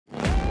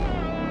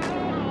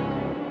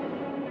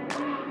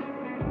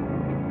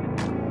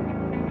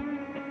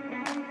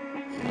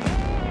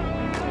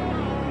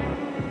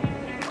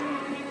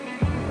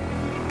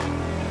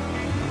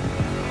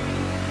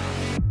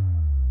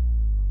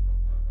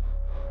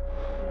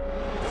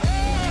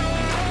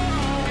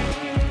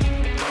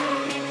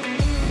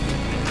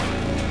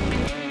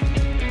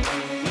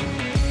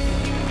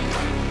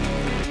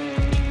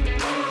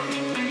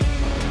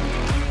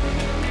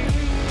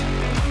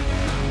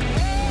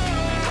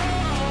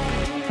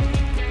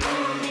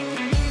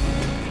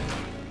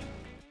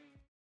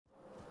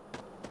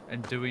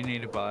And do we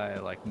need to buy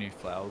like new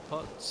flower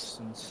pots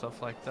and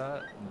stuff like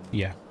that? And,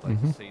 Yeah. like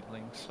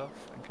seedling stuff?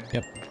 Okay.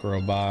 Yep. Grow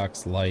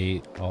box,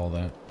 light, all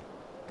that.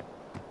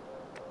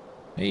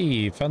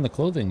 Hey, found the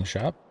clothing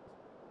shop.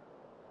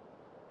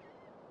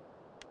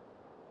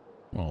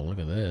 Oh, look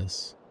at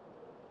this.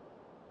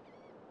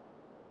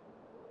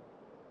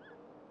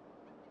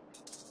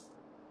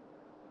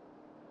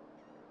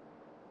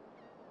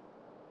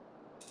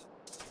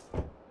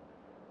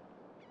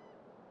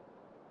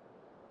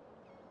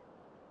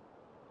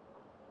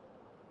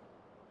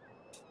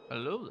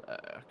 Hello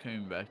there.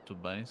 Coming back to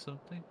buy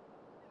something?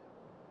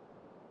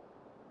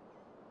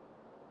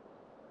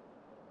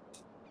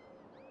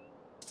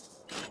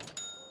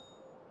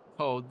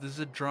 Oh, there's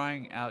a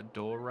drying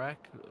outdoor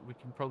rack. We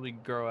can probably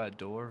grow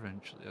outdoor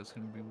eventually. That's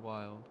gonna be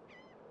wild.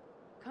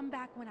 Come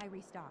back when I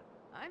restock.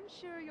 I'm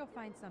sure you'll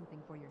find something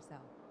for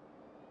yourself.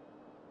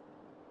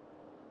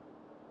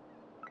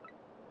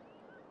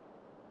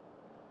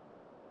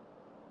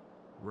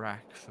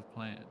 Rack for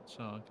plants.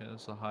 Oh, okay,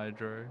 that's a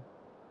hydro.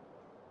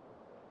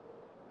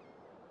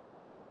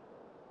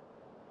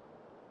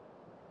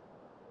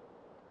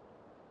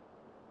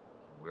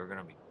 We're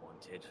gonna be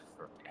wanted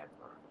forever.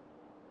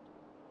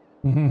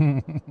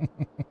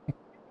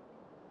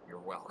 You're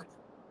welcome.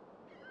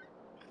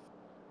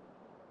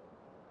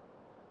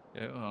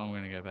 Yeah, well, I'm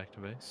gonna go back to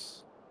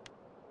base.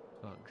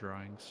 Start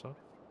drying stuff.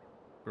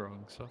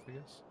 Growing stuff, I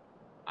guess.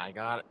 I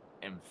got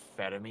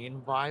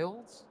amphetamine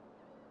vials.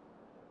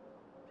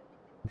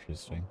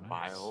 Interesting. Oh,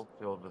 nice. Vial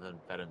filled with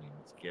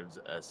amphetamines gives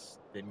a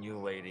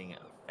stimulating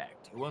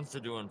effect. Who wants to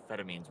do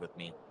amphetamines with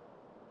me?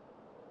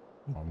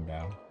 Calm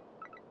down.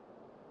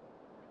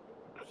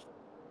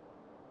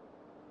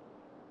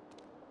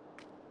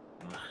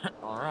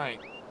 All right.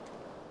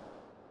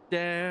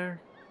 Dare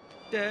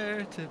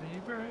to be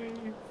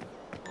brave.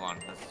 Come on,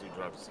 let's do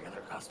drugs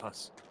together,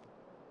 Cosmos.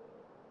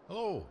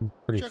 Hello. I'm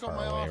pretty Check out far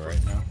my away offer.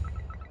 right now.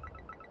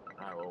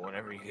 All right, well,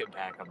 whenever you get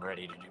back, I'm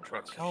ready to do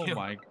drugs with Oh you.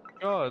 my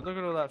god, look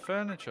at all that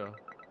furniture.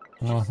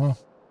 Uh-huh.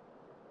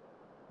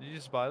 Did you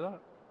just buy that?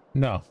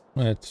 No,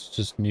 it's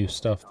just new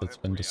stuff that's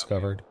been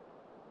discovered.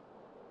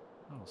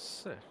 Oh,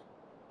 sick.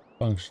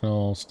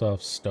 Functional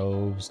stuff,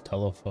 stoves,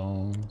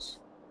 telephones,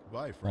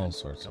 Goodbye, friend. all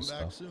sorts Come of back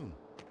stuff. soon.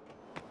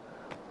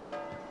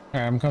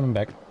 Alright, I'm coming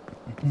back.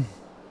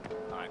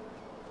 Alright.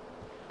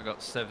 I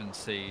got 7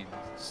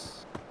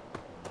 seeds.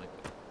 Like,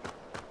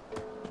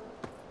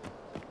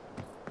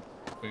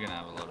 we're gonna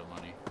have a lot of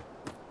money.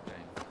 Okay.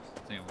 I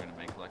think I'm gonna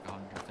make like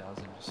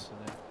 100,000 just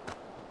today.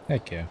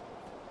 Heck yeah.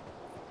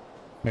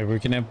 Maybe we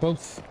can have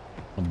both.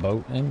 A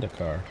boat and a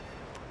car.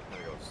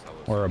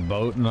 Or a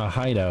boat and a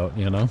hideout,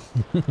 you know?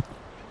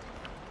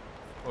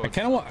 I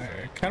kind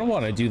of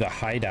want to do the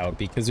hideout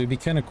because it would be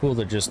kind of cool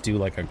to just do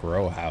like a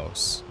grow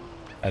house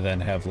and then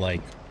have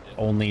like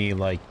only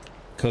like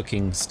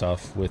cooking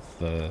stuff with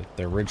the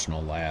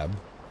original lab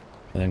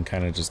and then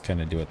kind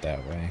of do it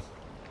that way.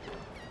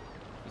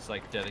 It's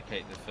like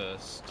dedicate the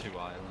first 2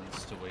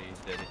 islands to weed,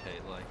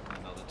 dedicate like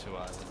another 2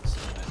 islands to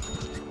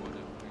metals,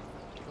 whatever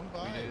Come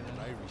by when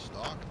I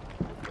restock.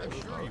 I'm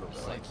sure you'll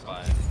Just find like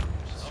buy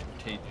something.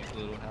 strategic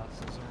little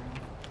houses around.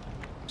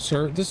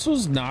 Sir, this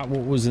was not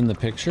what was in the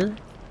picture.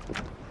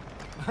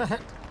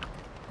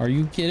 Are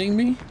you kidding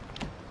me?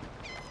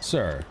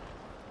 Sir.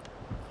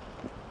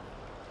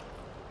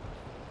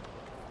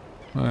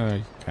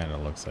 Kind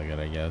of looks like it,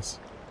 I guess.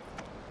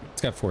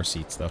 It's got 4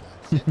 seats, though.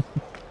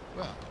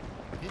 Well,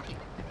 picky.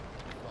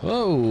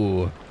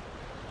 Whoa!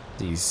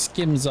 These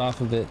skims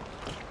off of it.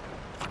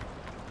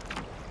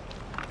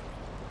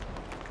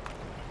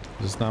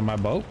 Is this not my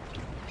boat?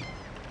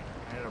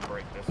 I need to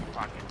break this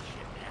fucking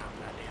shit down,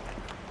 goddammit.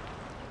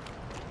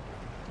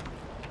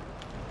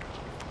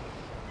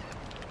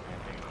 I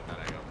think about that.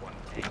 I got 1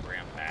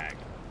 10-gram bag.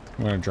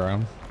 I'm gonna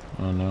drown.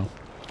 Oh no.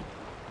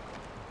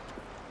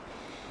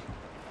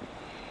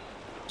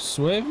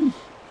 Swim?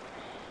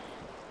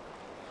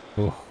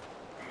 Oh.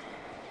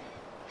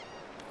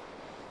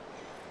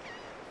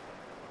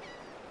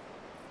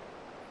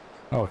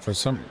 Oh, for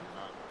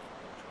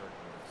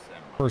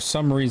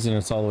some reason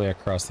it's all the way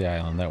across the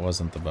island. That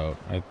wasn't the boat.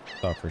 I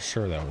thought for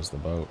sure that was the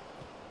boat.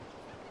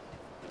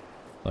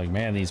 Like,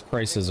 man, these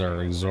prices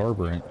are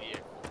exorbitant.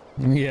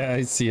 Yeah,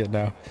 I see it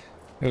now.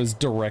 It was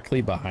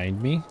directly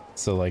behind me.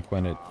 So like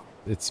when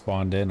it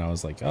spawned in, I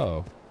was like,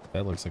 oh,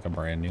 that looks like a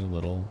brand new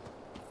little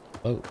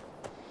boat.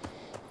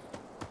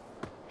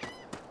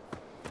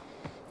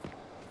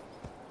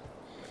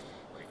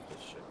 Break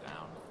this shit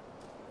down.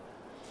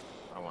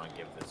 I want to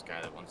give this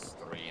guy that wants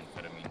 3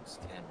 amphetamines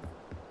 10.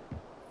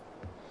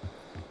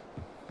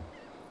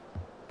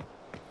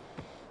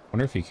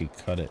 Wonder if you could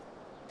cut it.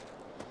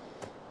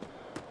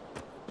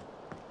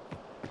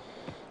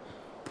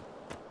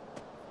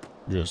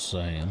 Just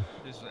saying.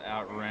 Just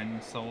outran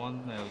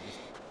someone, they were just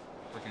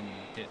freaking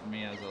hitting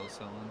me as I was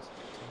selling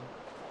stuff.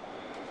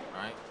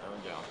 Alright, there we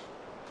go.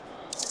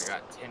 I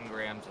got 10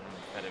 grams of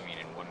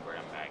amphetamine in 1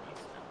 gram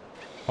baggies now.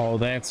 Oh,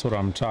 that's what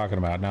I'm talking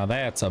about. Now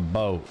that's a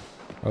boat.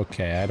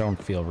 Okay, I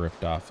don't feel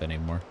ripped off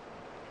anymore.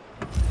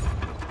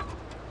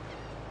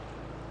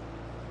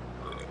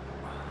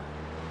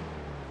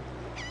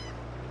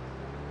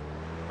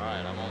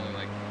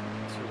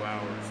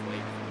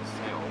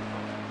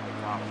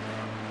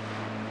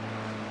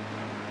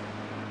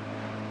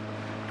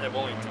 I've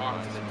only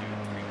talked to the dude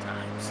 3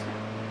 times.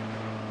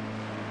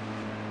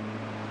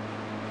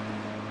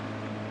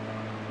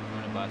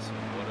 I'm gonna buy some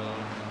water.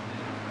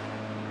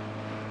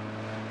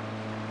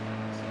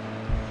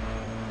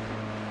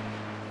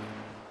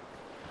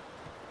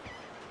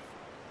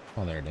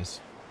 Oh, there it is.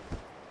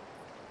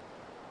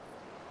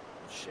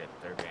 Shit,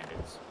 they're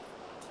bandits.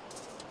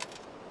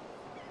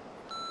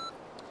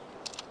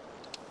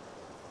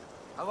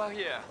 How are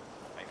you,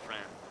 my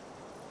friend?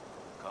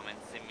 Come and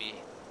see me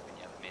when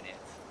you have a minute.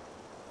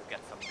 We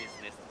got some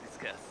business to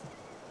discuss.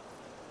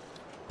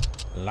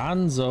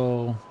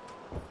 Lonzo.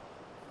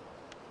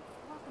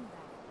 Welcome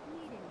back.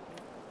 Need anything?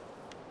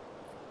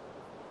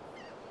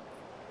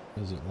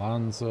 Visit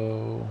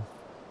Lonzo.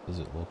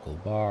 Visit local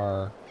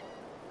bar.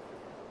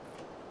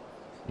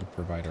 New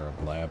provider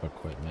of lab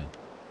equipment.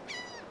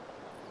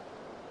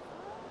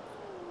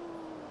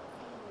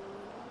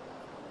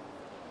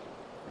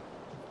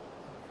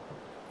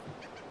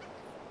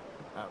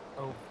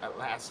 Oh, at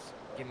last.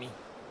 Gimme.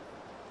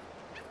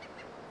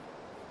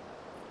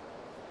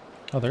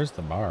 Oh, there's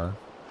the bar.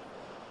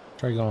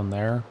 Try going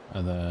there,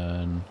 and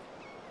then...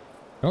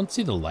 I don't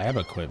see the lab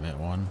equipment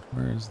one.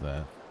 Where is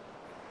that?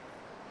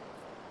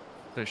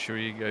 So should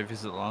we go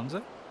visit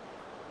Lonzo?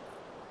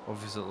 Or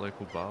visit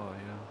local bar,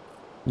 yeah.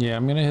 Yeah,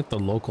 I'm gonna hit the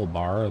local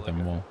bar,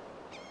 then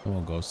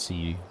we'll go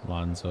see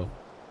Lonzo.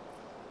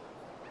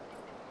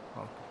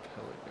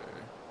 Archipelago.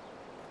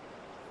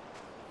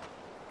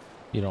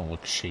 You don't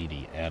look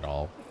shady at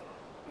all.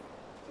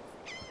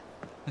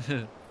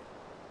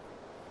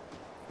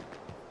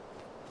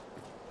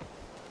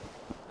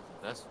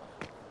 That's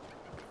fine.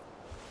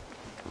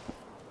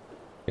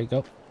 There you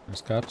go.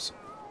 There's cups.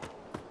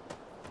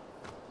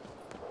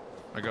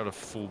 I got a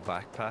full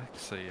backpack,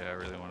 so yeah, I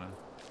really want to.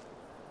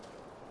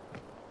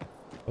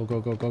 Go,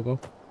 go, go, go, go.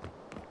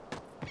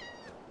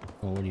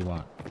 Oh, what do you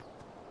want?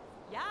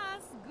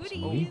 Yes, Some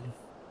goodies. weed?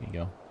 Here you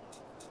go.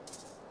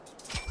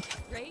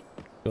 Great.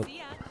 Go. See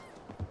ya.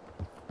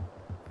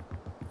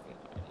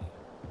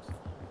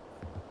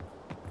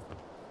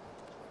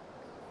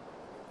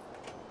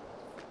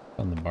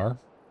 On the bar.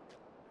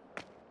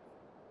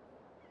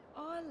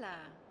 Hola.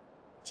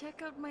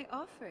 Check out my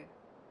offer.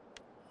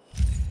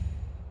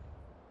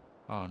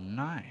 Oh,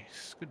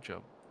 nice. Good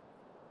job.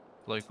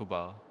 Local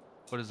bar.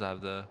 What does that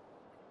have there?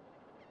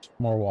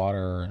 More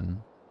water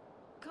and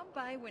Come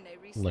by when I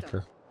restock.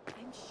 liquor.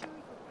 I'm sure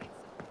you'll find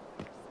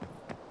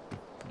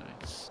something.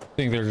 Nice. I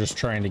think they're just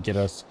trying to get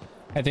us.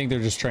 I think they're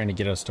just trying to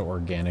get us to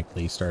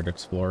organically start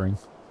exploring.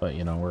 But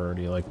you know, we're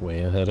already like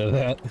way ahead of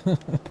that.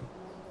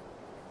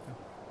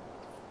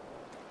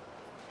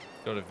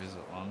 Got to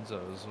visit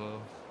Lonzo as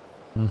well.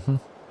 Mm-hmm.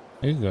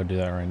 You can go do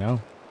that right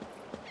now.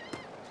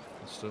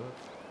 Let's do it.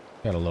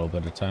 Got a little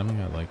bit of time. I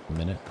got like a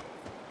minute,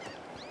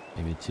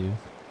 maybe 2.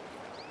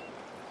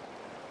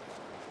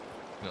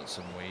 Got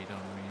some weed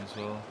on me as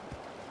well.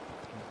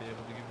 I'll be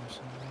able to give me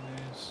some of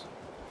these.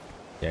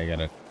 Yeah, I got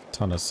a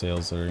ton of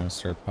sales that are gonna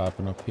start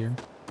popping up here.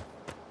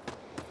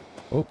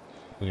 Oh,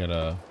 we got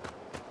a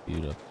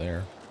dude up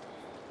there.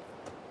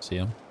 See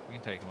him? We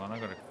can take him on. I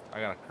got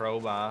a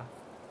crowbar.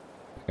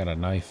 I got a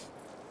knife.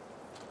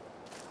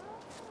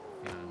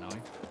 You got a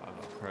knife? I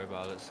got a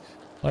crowbar. Let's.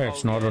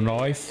 That's not a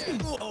knife.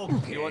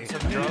 You want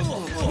some drugs?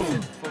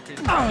 Fucking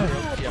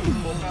drugs, you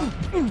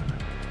fucker.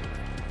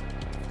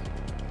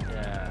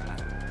 Yeah.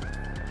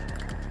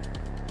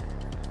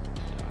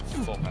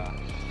 Fucker.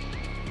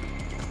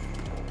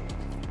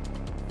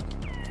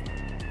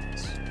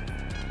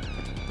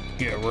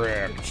 Get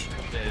wrecked.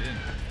 Yeah,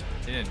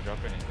 he didn't drop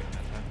anything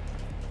that time.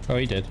 Oh,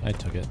 he did. I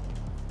took it.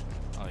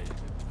 Oh, you did.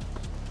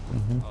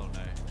 Mm-hmm. Oh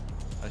no.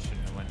 I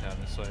shouldn't have went down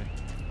this way.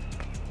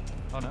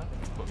 Oh no.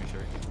 Put me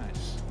through.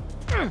 Nice.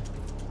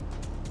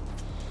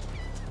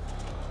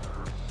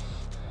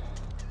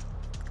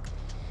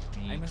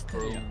 I must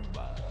tell you,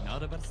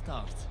 not a bad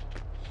start.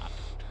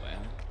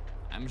 Well,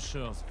 I'm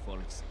sure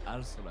folks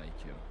also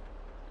like you.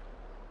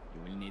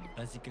 You will need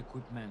basic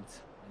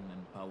equipment and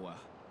manpower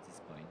at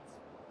this point,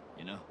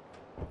 you know?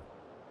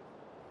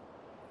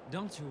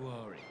 Don't you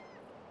worry.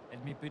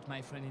 Let me put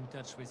my friend in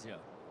touch with you.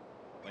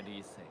 What do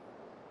you say?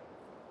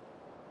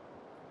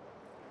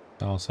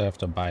 I also have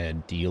to buy a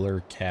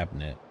dealer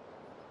cabinet.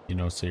 You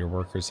know, so your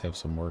workers have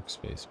some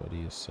workspace. What do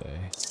you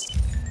say?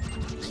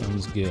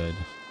 Sounds good.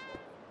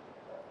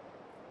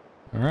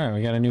 Alright,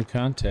 we got a new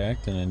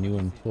contact and a new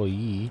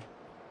employee.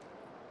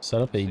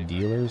 Set up a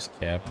dealer's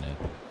cabinet.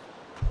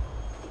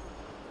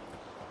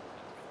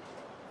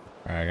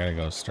 Alright, I gotta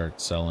go start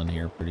selling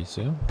here pretty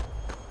soon.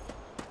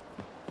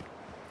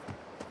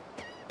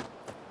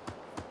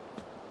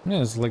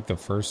 Yeah, it's like the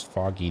first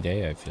foggy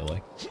day, I feel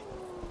like.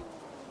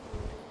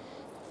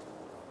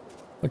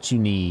 What you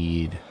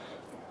need?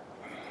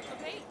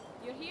 Okay,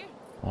 you're here.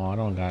 Oh, I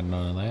don't got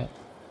none of that.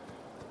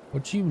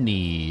 What you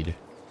need?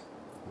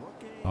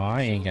 Oh,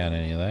 I ain't got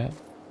any of that.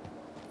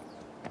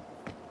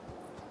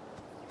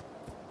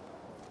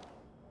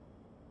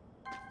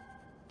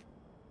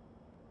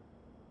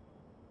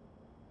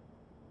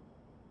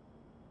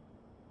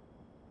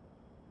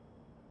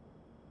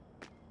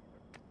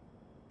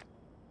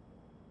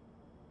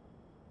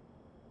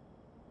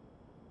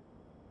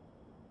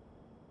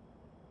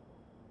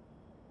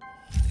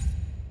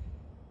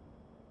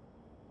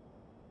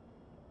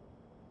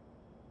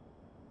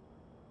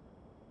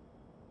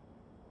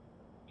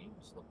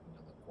 just looking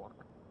in the corner.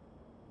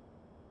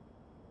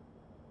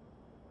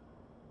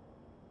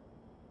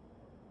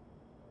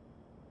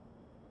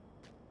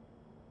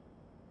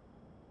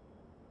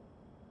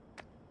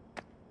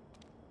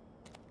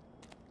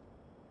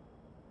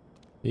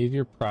 Leave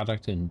your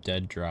product in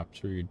dead drops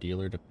for your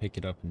dealer to pick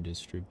it up and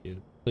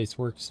distribute. Place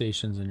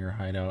workstations in your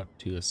hideout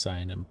to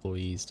assign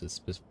employees to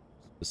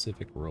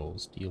specific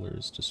roles,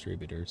 dealers,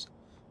 distributors.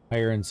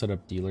 Hire and set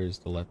up dealers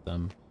to let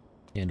them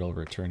handle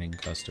returning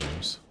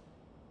customers.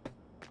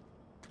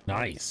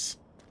 Nice.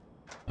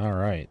 All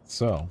right,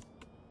 so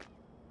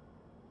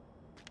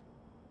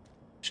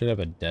should have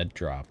a dead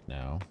drop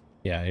now.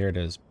 Yeah, here it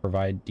is.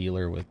 Provide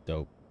dealer with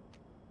dope.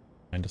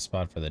 Find a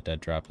spot for the dead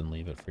drop and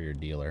leave it for your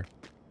dealer.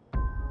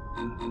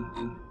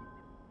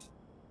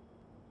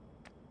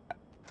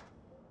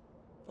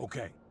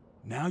 Okay,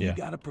 now you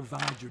gotta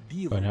provide your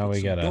dealer But now with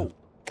we some gotta. dope.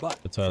 But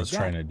That's what I was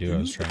trying to do. I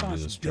was trying to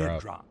do this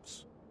drop.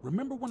 drops.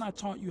 Remember when I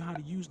taught you how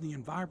to use the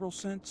Enviro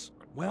Sense?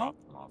 Well,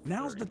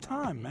 now's the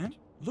time, man.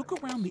 Look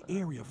around the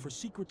area for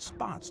secret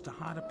spots to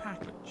hide a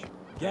package.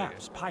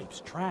 Gaps,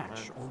 pipes,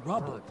 trash, or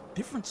rubber.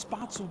 Different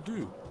spots will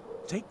do.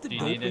 Take the Do you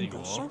dope need any and go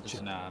more? search Because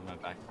it. now my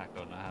backpack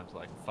on, I have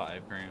like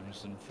 5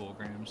 grams and 4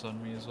 grams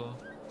on me as well.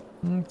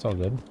 It's all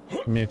good.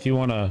 I mean, if you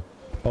want to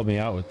help me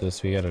out with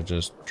this, we gotta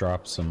just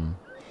drop some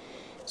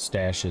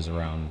stashes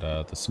around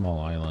the small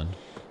island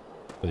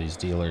for these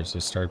dealers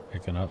to start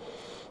picking up.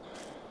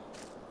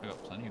 I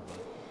got plenty of them.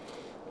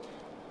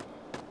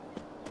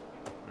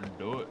 I'm gonna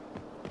do it.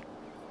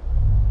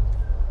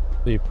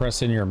 So you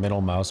press in your middle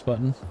mouse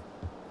button,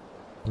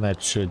 and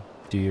that should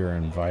do your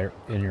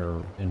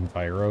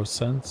Enviro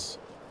Sense.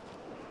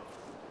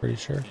 Pretty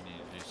sure. You need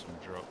to do some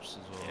drops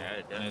as well. Yeah,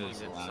 it I know definitely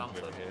there's a did lounge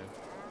something. over here.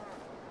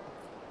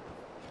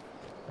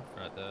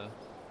 Right there.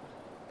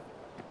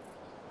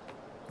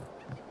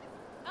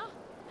 Ah,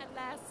 at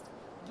last.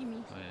 Gimme.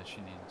 Oh yeah, she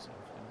needs something.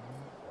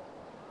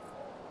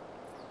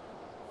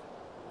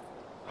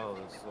 Oh,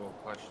 this little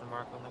question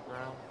mark on the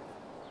ground?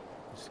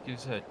 This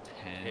gives her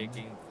 10.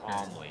 Taking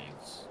palm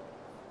leaves.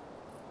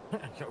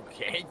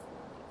 Okay.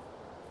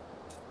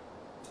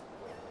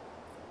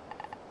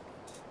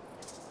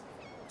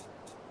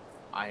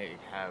 I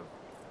have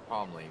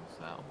palm leaves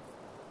now.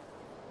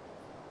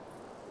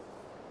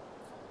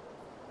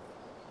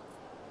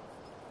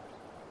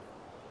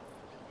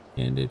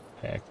 Handed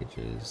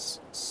packages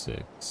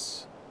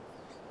 6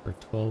 for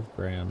 12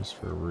 grams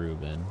for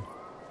Ruben.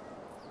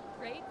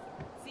 Great.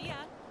 See ya.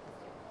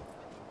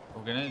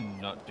 We're gonna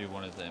not do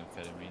one of the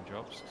amphetamine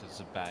drops because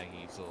the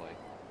baggies are like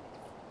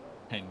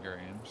 10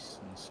 grams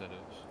instead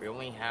of. We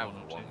only have One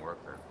or one two.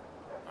 worker.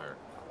 Or,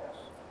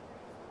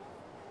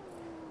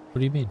 What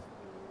do you mean?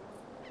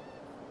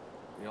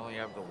 we only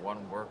have the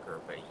one worker,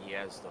 but he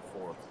has the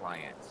 4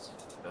 clients.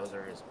 Those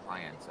are his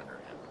clients under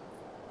him.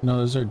 No,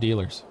 those are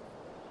dealers.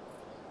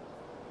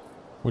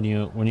 When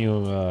you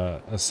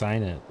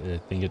assign it, I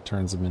think it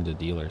turns them into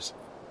dealers.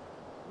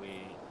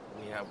 We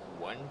have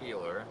one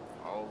dealer.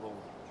 All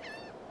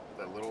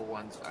the little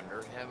ones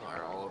under him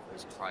are all of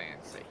his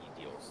clients that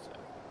he deals to.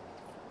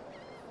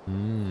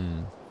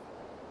 Hmm.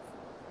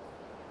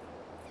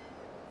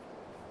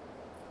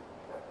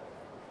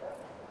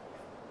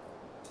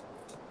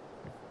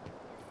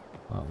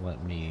 Not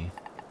let me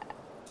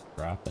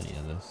drop any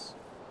of this.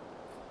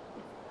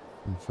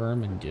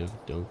 Confirm and give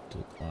dope to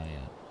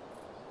client.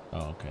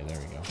 Oh, okay, there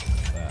we go.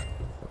 That.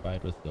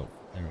 Provide with dope.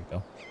 There we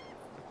go.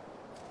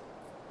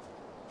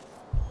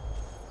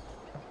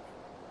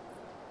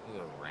 There's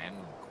a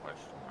random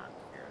question mark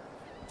here.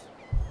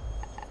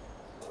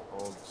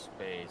 Hold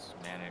space,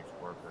 manage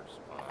worker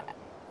spot.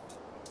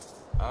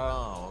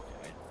 Oh,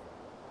 okay.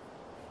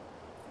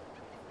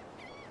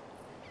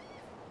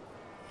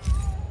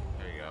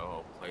 There you go.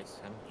 I'll place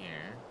him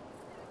here.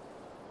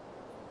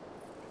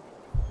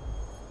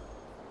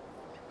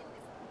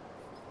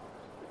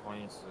 %,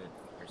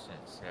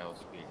 sales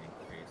speed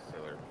increase,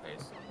 dealer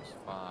place on the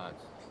spot.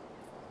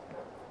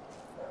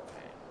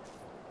 Okay.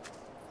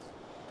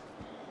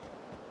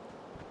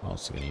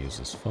 Also gonna use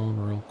this phone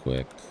real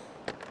quick.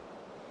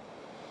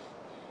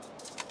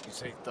 You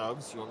say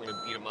thugs? You want me to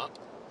beat him up?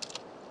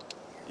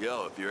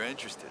 Yo, if you're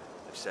interested,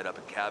 I've set up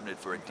a cabinet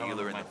for a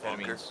dealer in the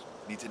bunker.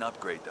 Needs an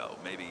upgrade though.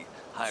 Maybe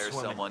hire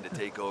someone to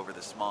take over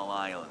the small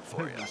island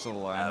for you. There's a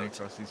line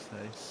across his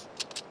face.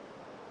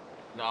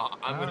 No,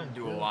 I'm gonna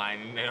do a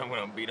line and then I'm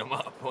gonna beat him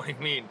up. What do you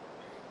mean?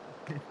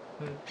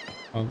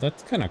 Oh,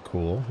 that's kind of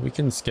cool. We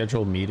can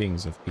schedule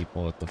meetings of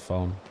people at the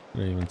phone. I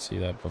didn't even see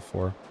that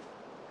before.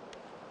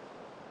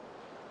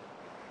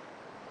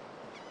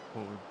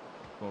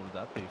 What would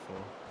that be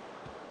for?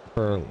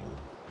 For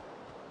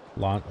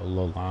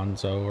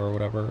Alonzo or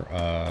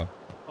whatever.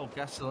 Oh,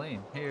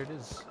 gasoline. Here it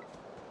is.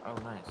 Oh,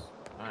 nice.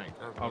 Alright,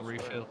 I'll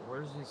refill.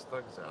 Where's these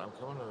thugs at? I'm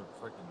coming to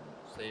fucking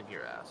save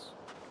your ass.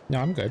 No,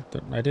 I'm good.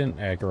 I didn't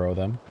aggro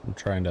them. I'm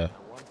trying to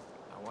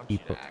I want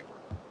keep you it. to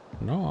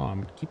aggro. No,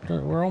 I'm keeping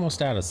it. We're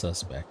almost out of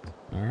suspect.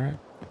 All right.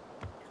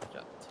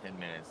 Got 10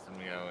 minutes. Then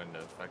we go into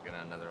fucking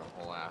another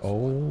whole ass.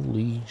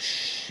 Holy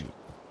shit.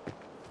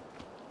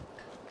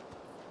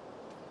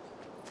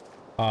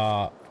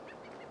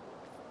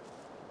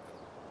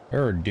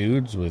 There are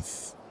dudes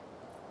with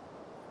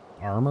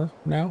armor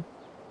now?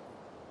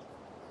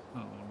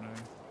 Oh no.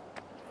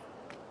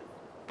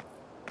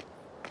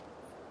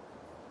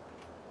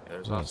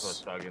 There's also a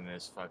thug in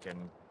this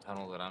fucking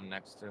tunnel that I'm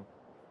next to.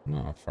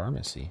 Oh, a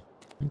pharmacy.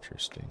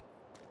 Interesting.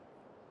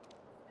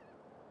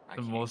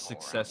 The more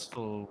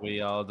successful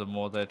we are, the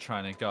more they're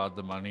trying to guard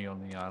the money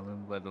on the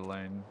island, let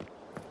alone...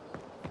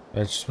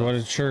 That's what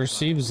it sure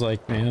seems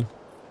like, man.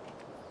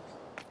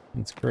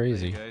 It's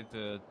crazy. There you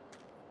go,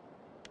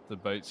 the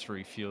boat's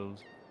refueled.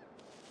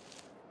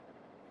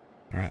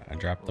 Alright, I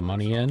dropped the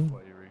money in.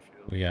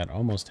 We got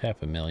almost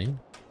 500,000.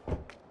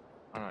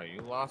 Oh, you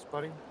lost,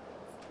 buddy?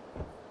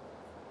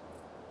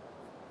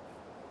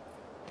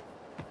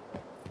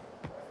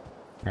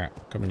 Alright,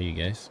 coming to you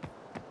guys.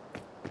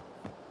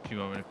 Do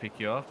you want me to pick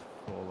you up?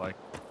 Or like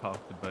park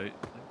the boat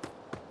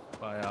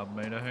by our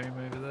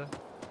motorhome over there?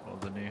 Or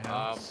the new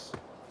house?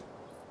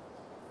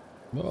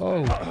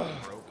 Whoa!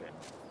 Broken.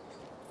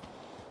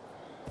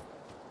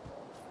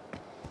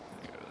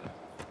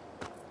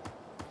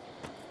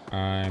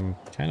 I'm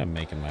kind of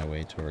making my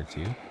way towards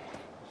you.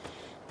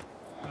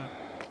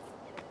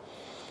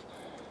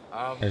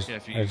 Yeah,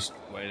 if you just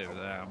wait over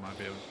there, I might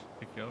be able to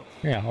pick you up.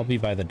 Yeah, I'll be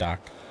by the dock.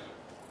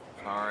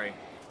 Sorry.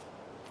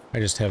 I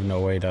just have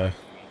no way to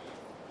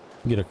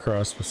get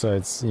across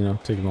besides, you know,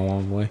 taking a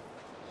long way.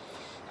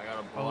 I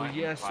got a Oh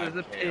yes, there's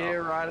a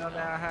pier right on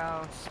our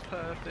house.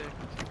 Perfect.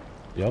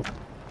 Yep.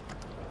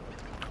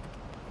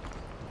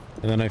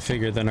 And then I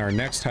figured then our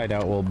next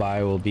hideout we'll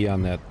buy will be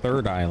on that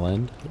third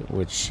island,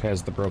 which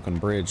has the broken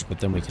bridge, but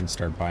then we can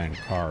start buying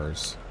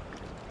cars.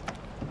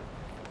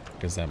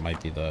 Because that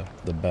might be the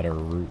better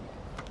route.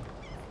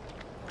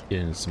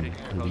 Get in some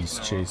police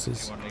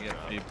chases. You want to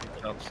get people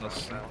picked up, so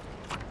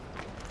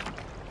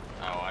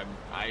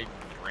I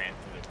ran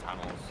through the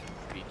tunnels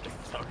and beat the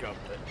fuck up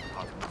that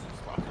Cosmos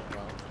was talking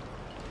about.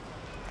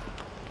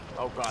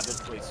 Oh god,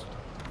 this place.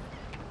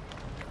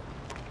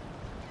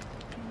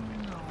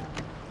 No.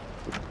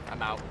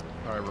 I'm out.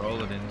 Alright,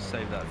 roll it in,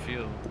 save that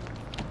fuel.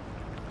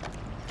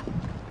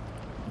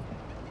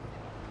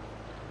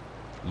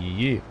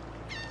 Yeah. He's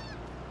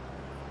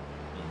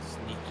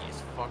sneaky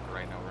as fuck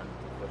right now, running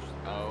through the bushes.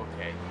 Oh,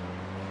 okay.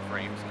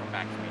 Frames, come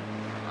back to me.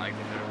 I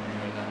can never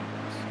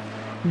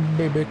that.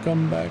 Baby,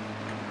 come back.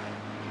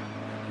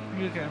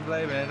 You can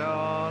blame it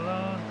all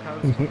on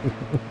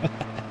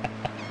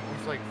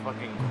It's like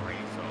fucking gray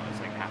zone.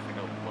 It's like having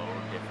to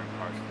load different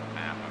parts of the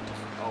map. I'm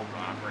just, oh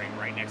god, I'm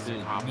right next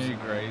to cops. New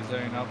gray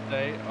zone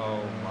update.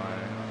 Oh my,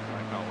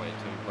 I can't wait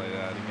to play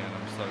that again.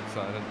 I'm so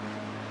excited.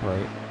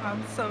 Right.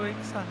 I'm so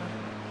excited.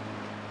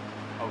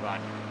 Oh god.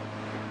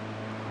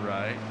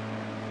 Right.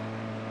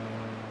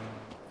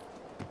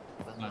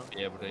 Might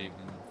be able to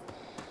even.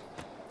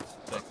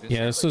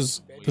 Yeah, this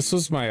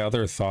was my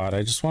other thought.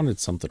 I just wanted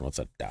something with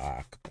a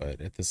dock,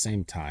 but at the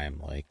same time,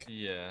 like,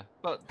 yeah,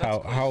 but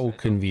how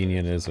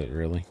convenient is it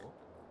really?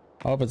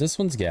 Oh, but this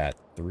one's got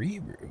 3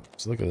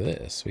 rooms. Look at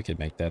this. We could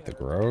make that the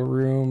grow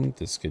room.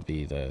 This could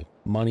be the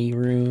money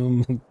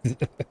room.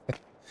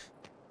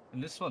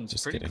 And this one's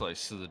just pretty kidding.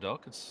 close to the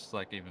dock. It's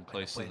like even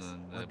closer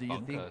than the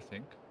bunker, I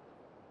think.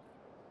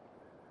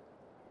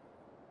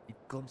 It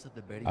comes at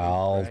the very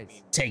I'll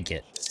price. take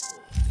it.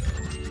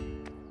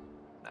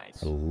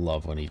 Nice. I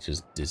love when he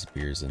just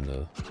disappears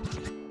into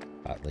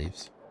hot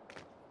leaves.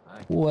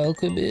 Nice.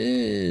 Welcome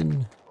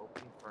in.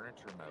 Open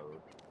furniture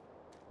mode.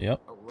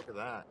 Yep. Oh, look at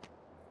that.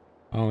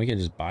 Oh, we can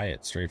just buy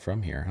it straight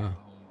from here, huh?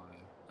 Oh my.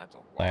 That's a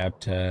lot. Lab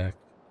tech.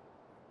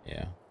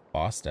 Yeah.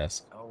 Boss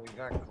desk. Oh, we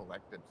got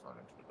collected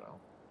furniture though.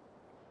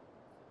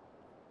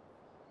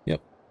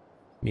 Yep.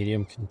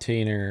 Medium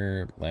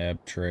container,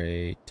 lab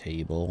tray,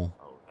 table.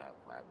 Oh, that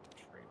lab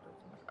tray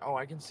doesn't. Oh,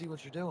 I can see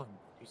what you're doing.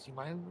 You see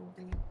my little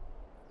thing?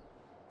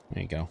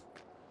 There you go.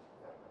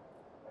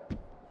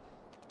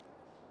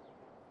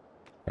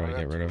 How do I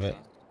get rid of it?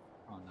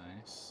 Oh,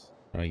 nice.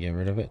 How do I get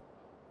rid of it?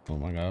 Oh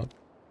my god.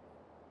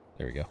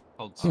 There we go.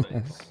 Hold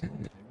space.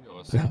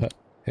 Awesome.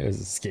 It was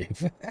escape.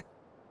 Is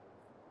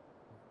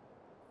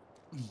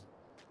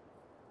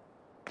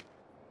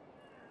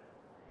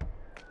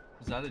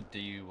that a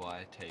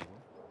DUI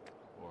table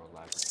or a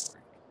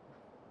laboratory?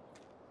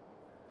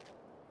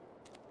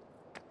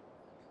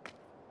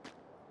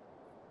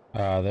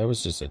 That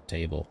was just a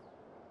table.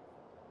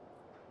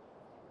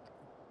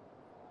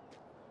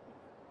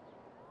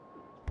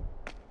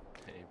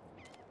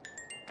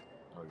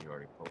 Oh, you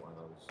already put one of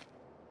those.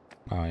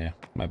 Oh yeah,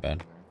 my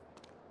bad.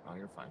 Oh,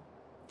 you're fine.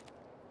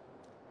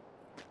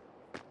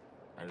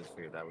 I just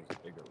figured that was a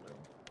bigger room.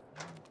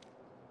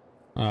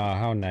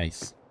 How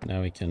nice.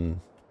 Now we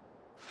can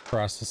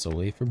process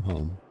away from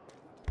home.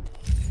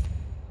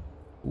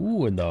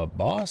 Ooh, and the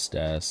boss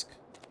desk.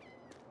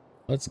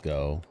 Let's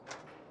go.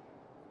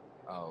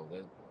 Oh,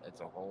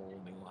 it's a whole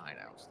new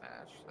hideout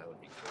stash. That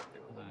would be cool if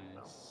it was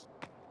Nice.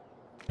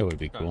 It would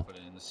be Try to cool. put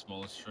it in the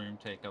smallest room,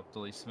 take up the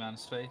least amount of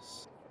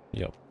space.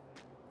 Yep.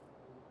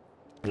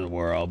 This is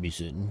where I'll be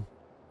sitting.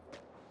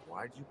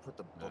 Why'd you put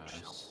the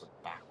bookshelf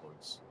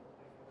backwards?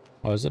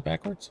 Oh, is it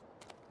backwards?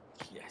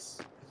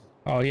 Yes.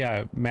 Oh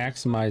yeah,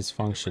 maximize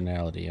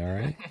functionality, all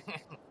right?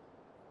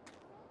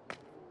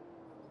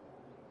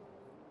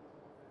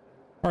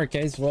 All right,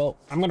 guys, well,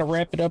 I'm going to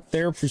wrap it up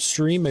there for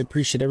stream. I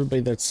appreciate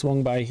everybody that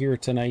swung by here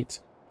tonight.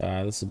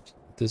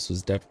 This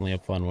was definitely a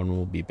fun one.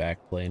 We'll be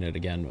back playing it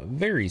again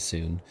very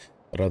soon.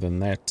 But other than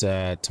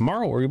that,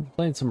 tomorrow we're going to be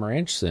playing some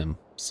Ranch Sim.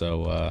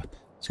 So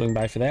swing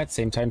by for that.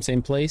 Same time,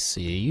 same place.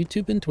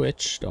 YouTube and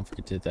Twitch. Don't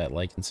forget to hit that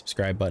like and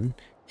subscribe button.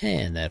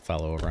 And that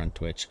follow over on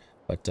Twitch.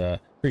 But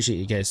appreciate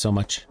you guys so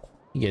much.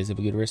 You guys have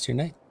a good rest of your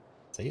night.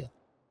 See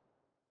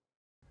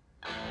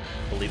ya.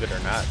 Believe it or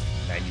not,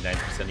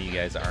 99% of you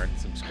guys aren't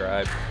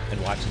subscribed and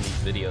watching these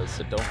videos,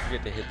 so don't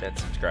forget to hit that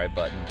subscribe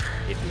button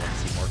if you want to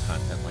see more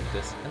content like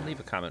this, and leave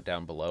a comment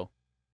down below.